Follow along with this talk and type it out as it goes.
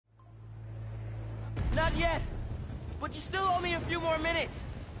Not yet. But you still owe me a few more minutes.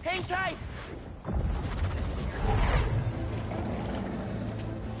 Hang tight.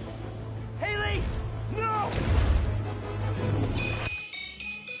 Haley! No!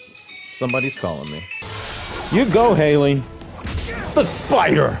 Somebody's calling me. You go, Haley. The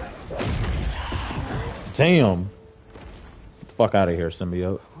spider! Damn. Get the fuck out of here,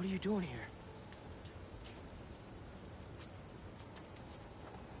 symbiote. What are you doing here?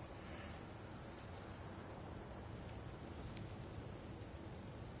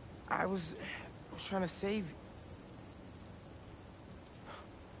 I was trying to save you.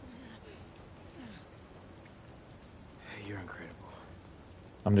 You're incredible.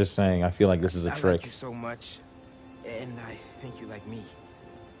 I'm just saying, I feel like this is a I trick. like you so much, and I think you like me.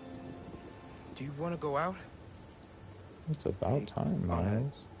 Do you want to go out? It's about time, On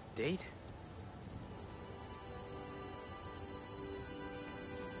Miles. a date?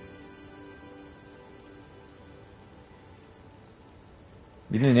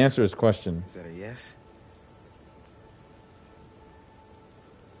 You didn't answer his question. Is that a yes?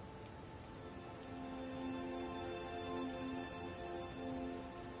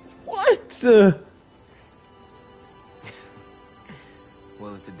 What?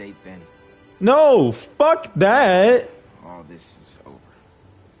 Well, it's a date then. No, fuck that. All this is over.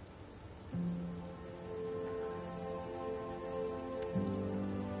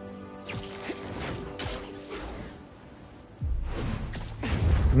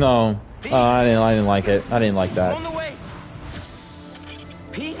 No. I didn't like it. I didn't like that. On the way.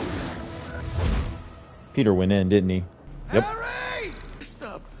 Pete? Peter went in, didn't he? Yep. Harry!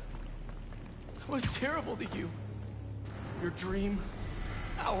 Stop. That was terrible to you. Your dream,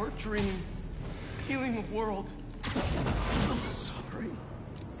 our dream, healing the world. I'm sorry.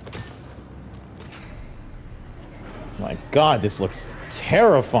 My God, this looks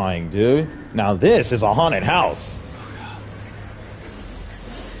terrifying, dude. Now this is a haunted house.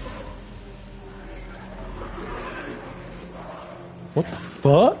 What the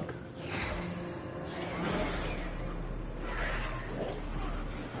fuck?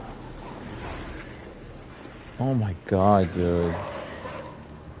 Oh my God, dude.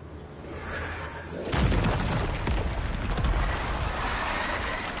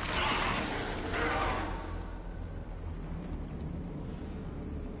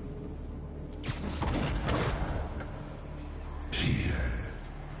 Peter,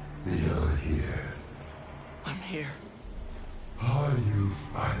 you're here. I'm here. Are you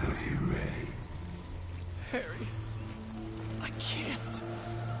finally ready? Harry, I can't.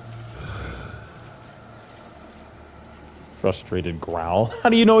 Frustrated growl. How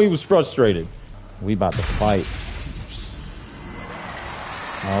do you know he was frustrated? We about to fight.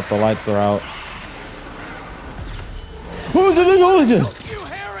 Oh, the lights are out. Who's it? You,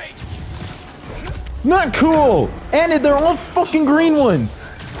 Harry! Not cool! And they're all fucking green ones!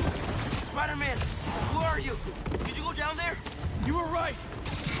 Spider-Man, who are you? Did you go down there? You were right.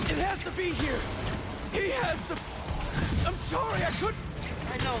 It has to be here. He has to. I'm sorry, I couldn't.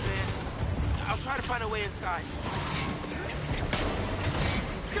 I know, man. I'll try to find a way inside.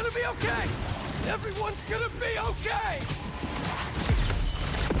 It's gonna be okay. Everyone's gonna be okay.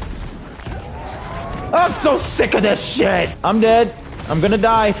 I'm so sick of this shit! I'm dead. I'm gonna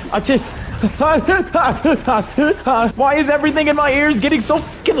die. Why is everything in my ears getting so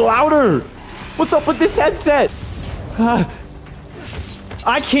fucking louder? What's up with this headset? I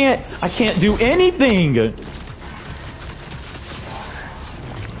can't do anything.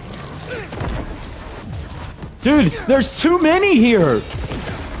 Dude, there's too many here.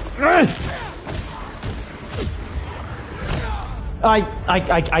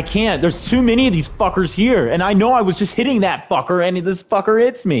 I can't. There's too many of these fuckers here. And I know I was just hitting that fucker and this fucker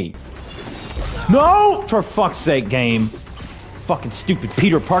hits me. No! For fuck's sake, game. Fucking stupid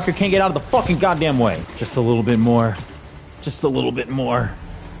Peter Parker can't get out of the fucking goddamn way. Just a little bit more. Just a little bit more.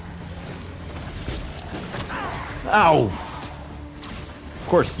 Ow! Of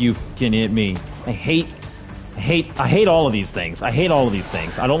course you can hit me. I hate all of these things. I hate all of these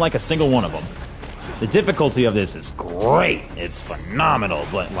things. I don't like a single one of them. The difficulty of this is great. It's phenomenal,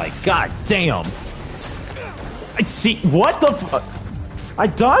 but like, god damn. I see, what the fuck? I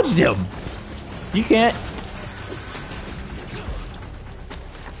dodged him. You can't.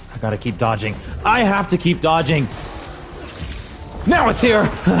 I gotta keep dodging. I have to keep dodging. Now it's here.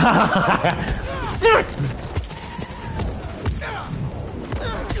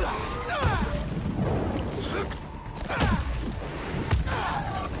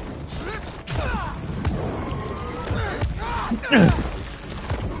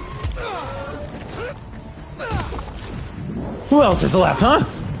 Who else is left, huh?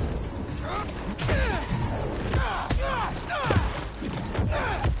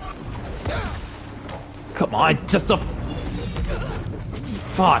 Come on, just a...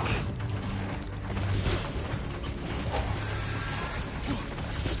 Fuck.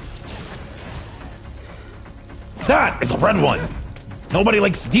 That is a red one. Nobody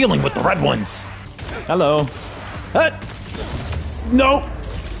likes dealing with the red ones. Hello. No.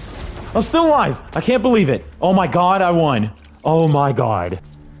 I'm still alive. I can't believe it. Oh my god, I won. Oh my god.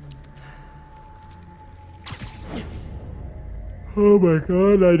 Oh my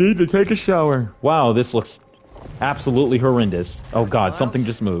god, I need to take a shower. Wow, this looks absolutely horrendous. Oh god, something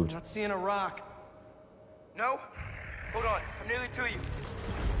just moved. Not seeing a rock. No? Hold on, I'm nearly to you.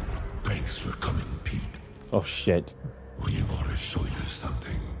 Thanks for coming, Pete. Oh shit. We want to show you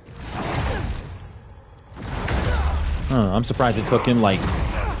something. I'm surprised it took him like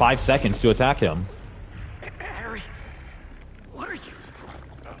 5 seconds to attack him. Harry, what are you?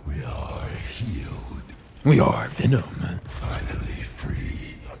 We are healed. We are Venom. Finally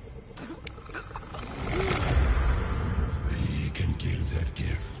free. We can give that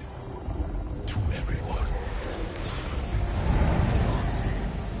gift to everyone.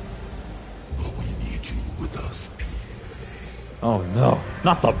 But we need you with us, Pete. Oh no,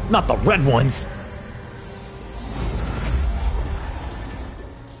 not the red ones.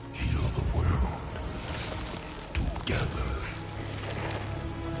 Heal the world together.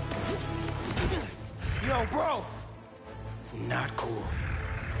 Yo, bro! Not cool.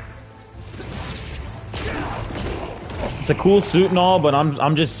 It's a cool suit and all, but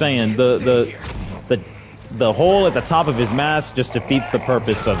I'm just saying the hole at the top of his mask just defeats the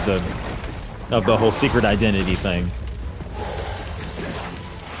purpose of the whole secret identity thing.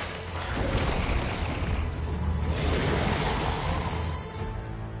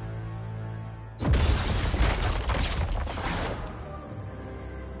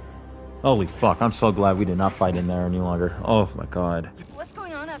 Holy fuck, I'm so glad we did not fight in there any longer. Oh my god. What's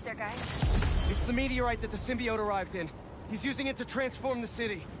going on out there, guys? It's the meteorite that the symbiote arrived in. He's using it to transform the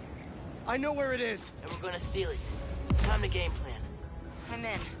city. I know where it is. And we're gonna steal it. Time to game plan. I'm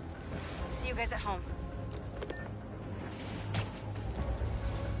in. See you guys at home.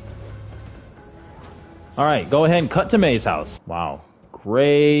 Alright, go ahead and cut to May's house. Wow.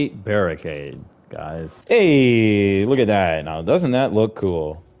 Great barricade, guys. Hey, look at that. Now, doesn't that look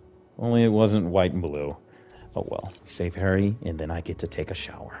cool? Only it wasn't white and blue. Oh well. Save Harry, and then I get to take a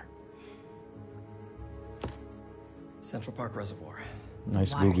shower. Central Park Reservoir.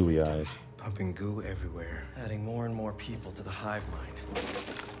 Nice Water googly system. eyes. Pumping goo everywhere. Adding more and more people to the hive mind.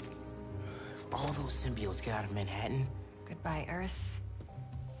 If all those symbiotes get out of Manhattan, Goodbye, Earth.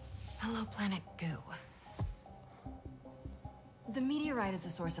 Hello, planet Goo. The meteorite is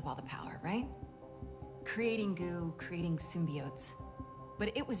the source of all the power, right? Creating goo, creating symbiotes.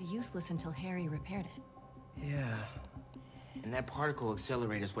 But it was useless until Harry repaired it. Yeah. and that particle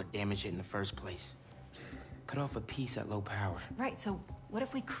accelerator's what damaged it in the first place. Cut off a piece at low power. Right, so what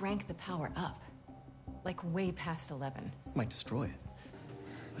if we crank the power up? Like way past 11. Might destroy it.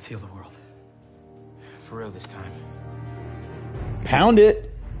 Let's heal the world. For real this time. Pound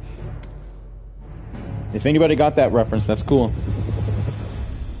it. If anybody got that reference, that's cool.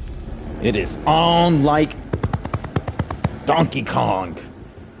 It is on like Donkey Kong.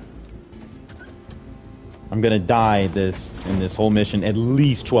 I'm gonna die in this whole mission at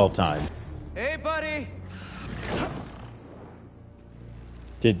least 12 times. Hey, buddy!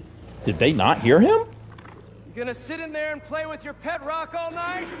 Did they not hear him? You gonna sit in there and play with your pet rock all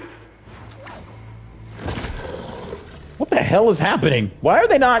night? What the hell is happening? Why are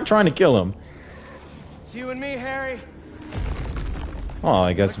they not trying to kill him? It's you and me, Harry. Oh,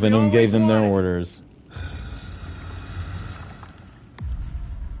 I guess Like we Venom gave always them their wanted. orders.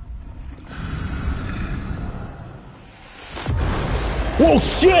 Whoa,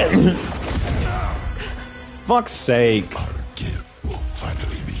 shit! Fuck's sake. Our gift will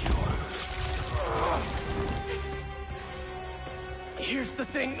finally be yours. Here's the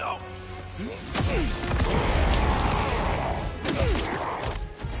thing, though.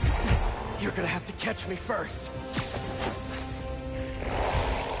 You're gonna have to catch me first.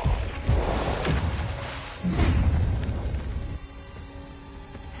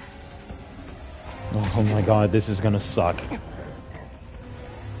 Oh my god, this is gonna suck.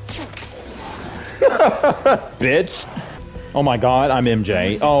 Bitch. Oh my god, I'm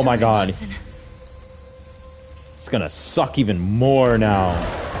MJ. Oh my god. It's gonna suck even more now.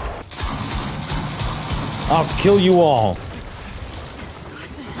 I'll kill you all.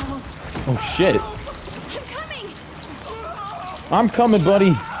 Oh shit. I'm coming! I'm coming, buddy.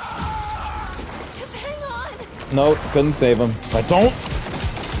 Just hang on! Nope, couldn't save him. I don't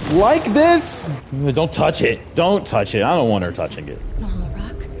like this. Don't touch it. Don't touch it. I don't want her touching it. Normal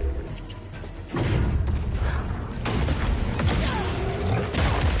rock.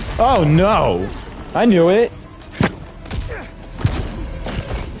 Oh no! I knew it.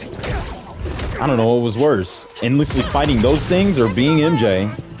 I don't know what was worse. Endlessly fighting those things or being MJ.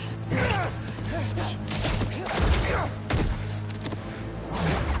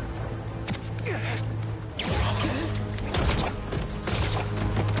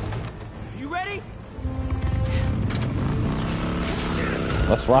 You ready?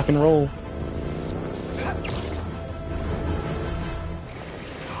 Let's rock and roll.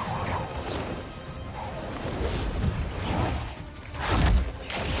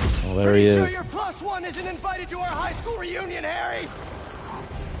 Well, there he Sure is. your +1 isn't invited to our high school reunion, Harry?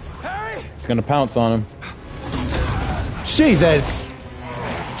 Harry? He's gonna pounce on him. Jesus!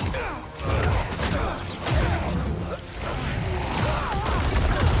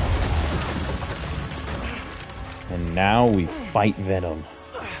 And now we fight Venom.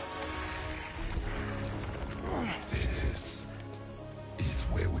 This is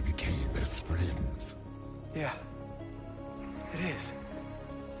where we became best friends. Yeah. It is.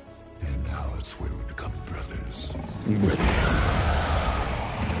 And now it's where we become brothers.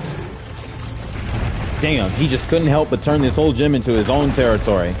 Damn, he just couldn't help but turn this whole gym into his own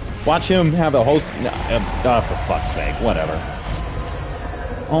territory. Watch him have a host. For fuck's sake, whatever.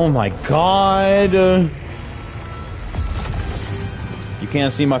 Oh my god. You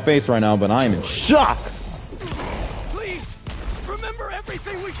can't see my face right now, but I am in shock. Please, remember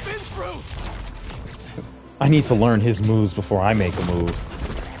everything we've been through. I need to learn his moves before I make a move.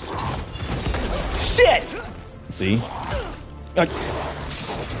 Shit! See?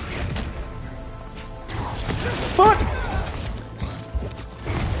 Fuck!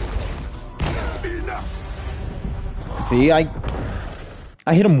 See, I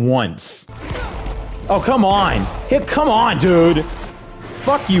hit him once. Oh, come on! Come on, dude!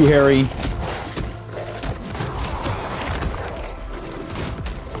 Fuck you, Harry.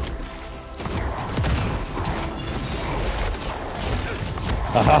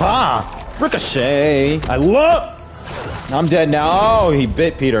 Ahaha! Ricochet! I'm dead now. Oh, he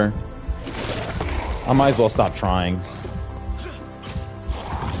bit Peter. I might as well stop trying.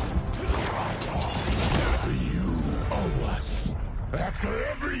 You owe us. After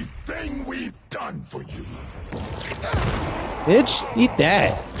everything we've done for you. Bitch, eat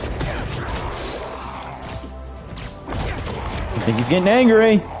that. I think he's getting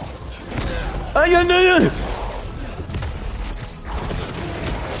angry.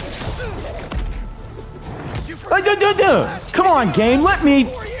 Come on, game, let me.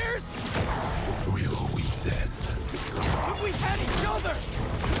 4 years? We were weak then. But we had each other.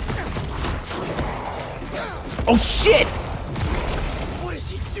 Oh shit! What is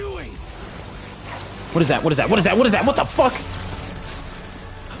he doing? What is that? What is that? What is that? What is that? What the fuck?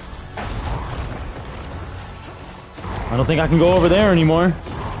 I don't think I can go over there anymore.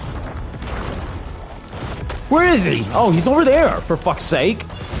 Where is he? Oh, he's over there, for fuck's sake.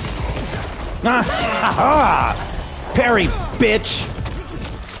 Parry, bitch!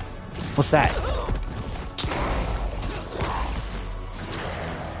 What's that?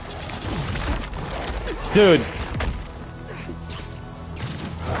 Dude.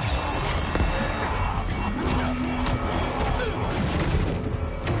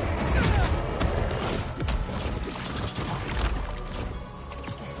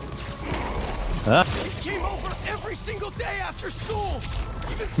 Huh? He came over every single day after school.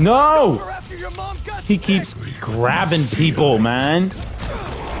 Even No! over after your mom got He sick. keeps grabbing people, man.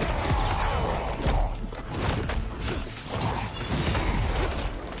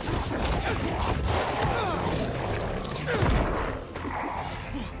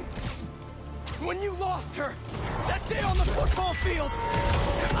 When you lost her, that day on the football field,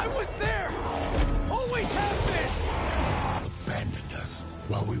 I was there. Always have been. Abandoned us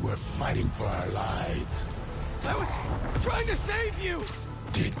while we were fighting for our lives. I was trying to save you.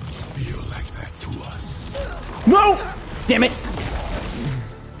 Didn't feel like that to us. No! Damn it!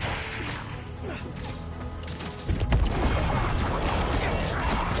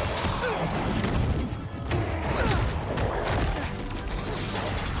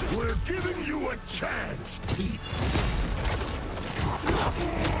 We're giving you a chance, Pete.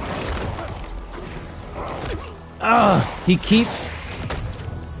 He keeps...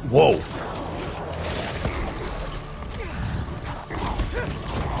 Whoa.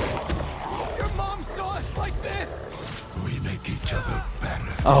 Your mom saw us like this. We make each other better.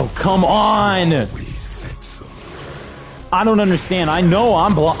 Oh, come on! We said so. I don't understand. I know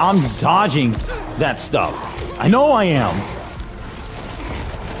I'm dodging that stuff. I know I am.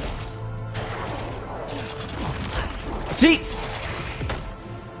 See?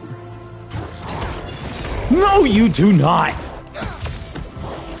 No, you do not.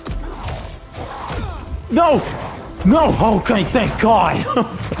 No! No! Okay, thank God! Oh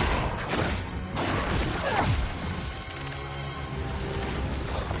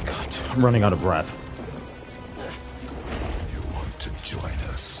my God, dude, I'm running out of breath. You want to join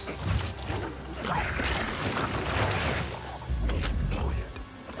us? You know it.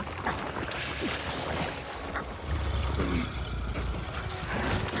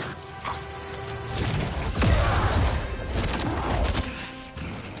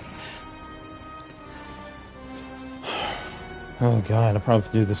 Oh God, I'll probably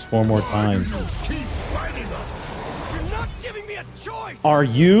have to do this 4 more times. Keep fighting us. You're not giving me a choice! Are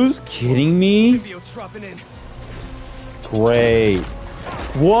you kidding me? Symbiote's dropping in. Great.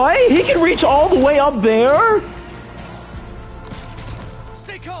 What? He can reach all the way up there?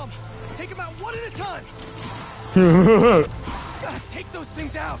 Stay calm. Take them out one at a time. Gotta take those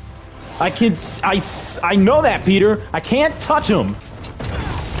things out. I know that, Peter. I can't touch him.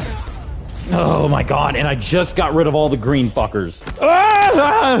 Oh my God, and I just got rid of all the green fuckers.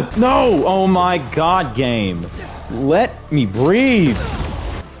 No! Oh my God, game. Let me breathe.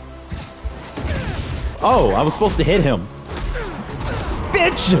 Oh, I was supposed to hit him.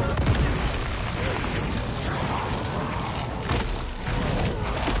 Bitch!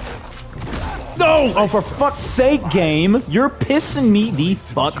 No! Oh, for fuck's sake, game. You're pissing me the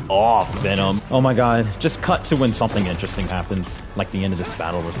fuck off, Venom. Oh my God, just cut to when something interesting happens. Like the end of this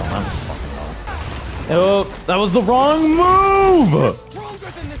battle or something. I don't fucking know. Oh, that was the wrong move!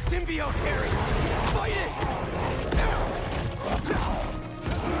 Stronger than the symbiote, Harry. Fight it!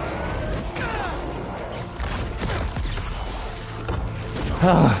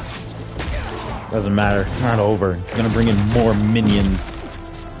 Doesn't matter. It's not over. It's gonna bring in more minions.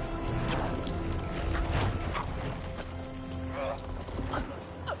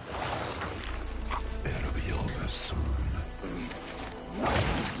 It'll be over soon.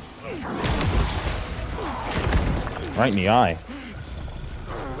 Right in the eye.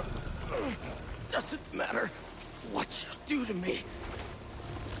 Doesn't matter what you do to me.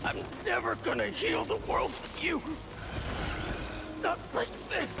 I'm never gonna heal the world with you. Not like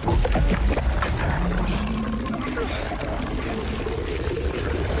this.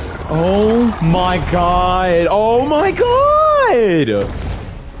 Oh my God! Oh my God!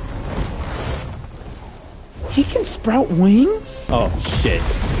 He can sprout wings? Oh shit.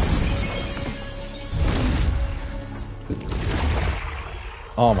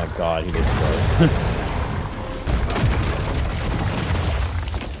 Oh my God, he just does.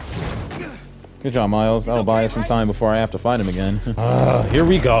 Good job, Miles. That'll buy us some time before I have to fight him again. Here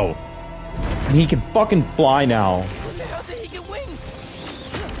we go. And he can fucking fly now. How did he get wings?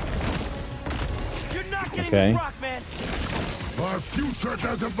 You're not getting Okay. this rock, man. Our future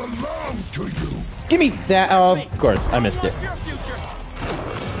doesn't belong to you. Give me that. Oh, of course, I missed it. Your future.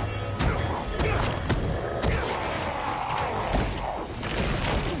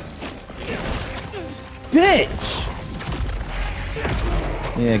 Bitch!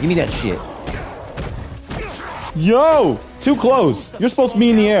 Yeah, give me that shit. Yo! Too close! You're supposed to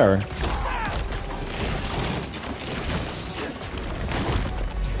be in the air.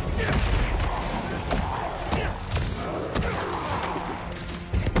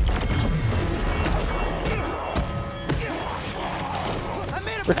 I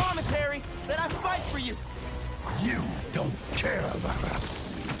made a promise, Harry, that I'd fight for you. You don't care about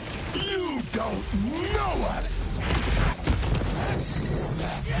us. You don't know us.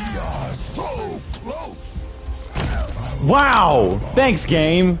 We are so close. Wow! Thanks,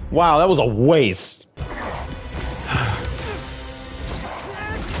 game. Wow, that was a waste.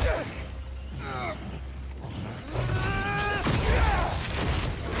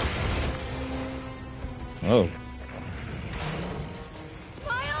 Oh.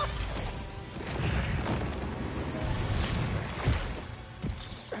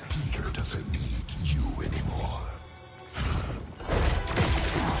 Peter doesn't need you anymore.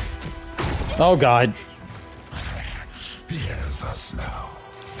 Oh God. He has us now.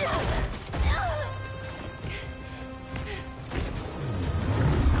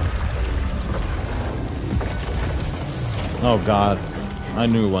 Oh God. I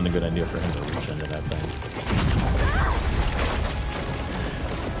knew it wasn't a good idea for him to reach into that thing.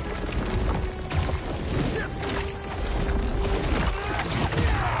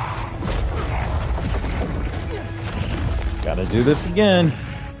 Gotta do this again.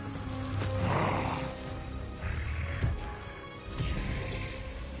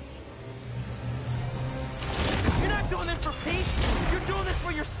 You're not doing this for Pete. You're doing this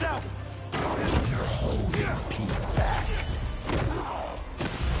for yourself. You're holding Pete back.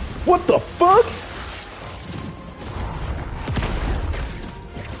 What the fuck?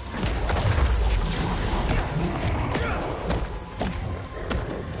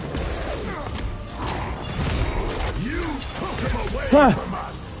 from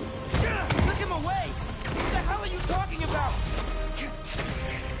us. Took him away! What the hell are you talking about?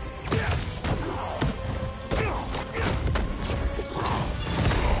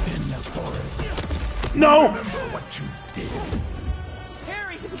 In the forest. No! Remember what you did.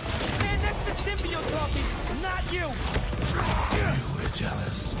 Harry! Man, that's the symbiote talking, not you! You were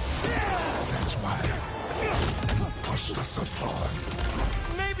jealous. That's why you pushed us apart.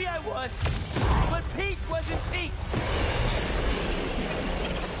 Maybe I was, but Pete wasn't Pete!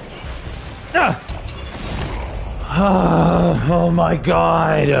 Oh my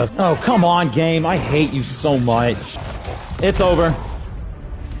god. Oh, come on, game. I hate you so much. It's over.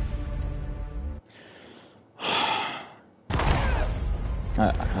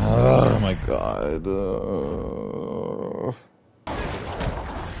 Oh my god.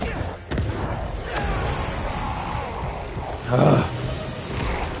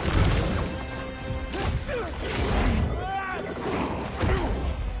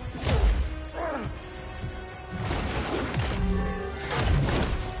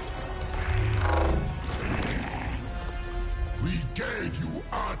 We gave you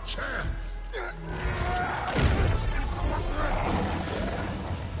our chance.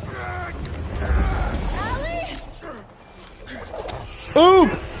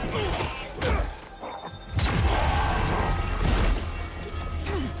 Oops!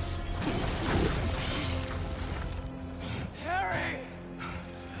 Harry!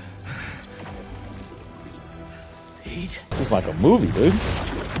 Pete? This is like a movie, dude.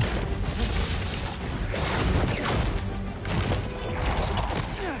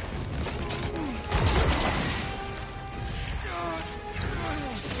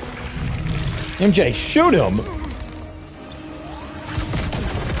 MJ, shoot him!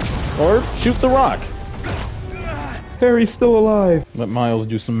 Or shoot the rock. Harry's still alive. Let Miles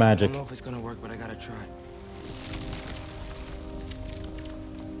do some I magic. don't know if it's gonna work, but I gotta try.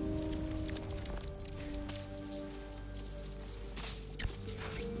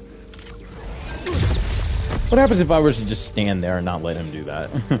 What happens if I was to just stand there and not let him do that?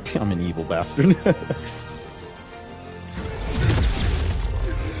 I'm an evil bastard.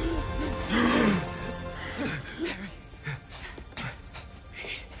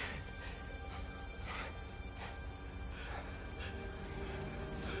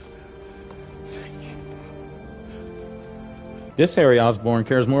 This Harry Osborn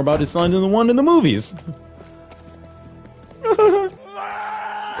cares more about his son than the one in the movies.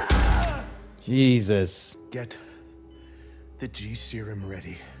 Jesus. Get the G serum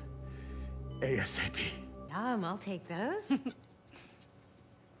ready. ASAP. I'll take those.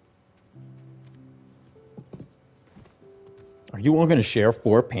 Are you all gonna share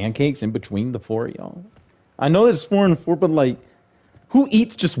 4 pancakes in between the 4 of y'all? I know it's 4 and 4, but like, who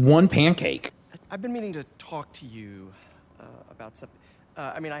eats just 1 pancake? I've been meaning to talk to you about something.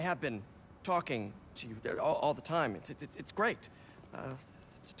 I mean, I have been talking to you all the time. It's great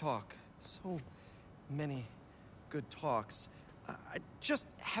to talk. So many good talks. I just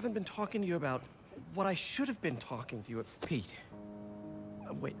haven't been talking to you about what I should have been talking to you about. Pete,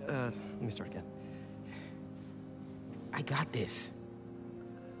 Wait, let me start again. I got this.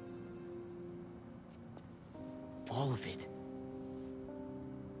 All of it.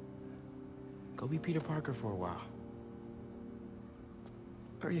 Go be Peter Parker for a while.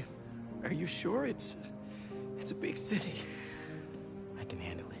 Are you sure? It's a big city. I can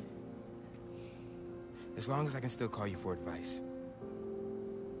handle it. As long as I can still call you for advice.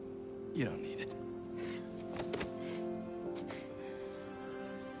 You don't need it.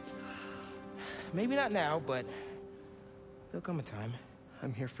 Maybe not now, but there'll come a time.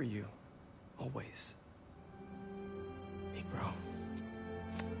 I'm here for you. Always. Big bro.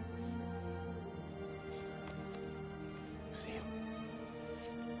 See you.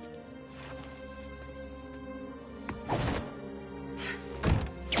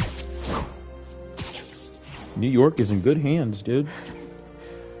 New York is in good hands, dude.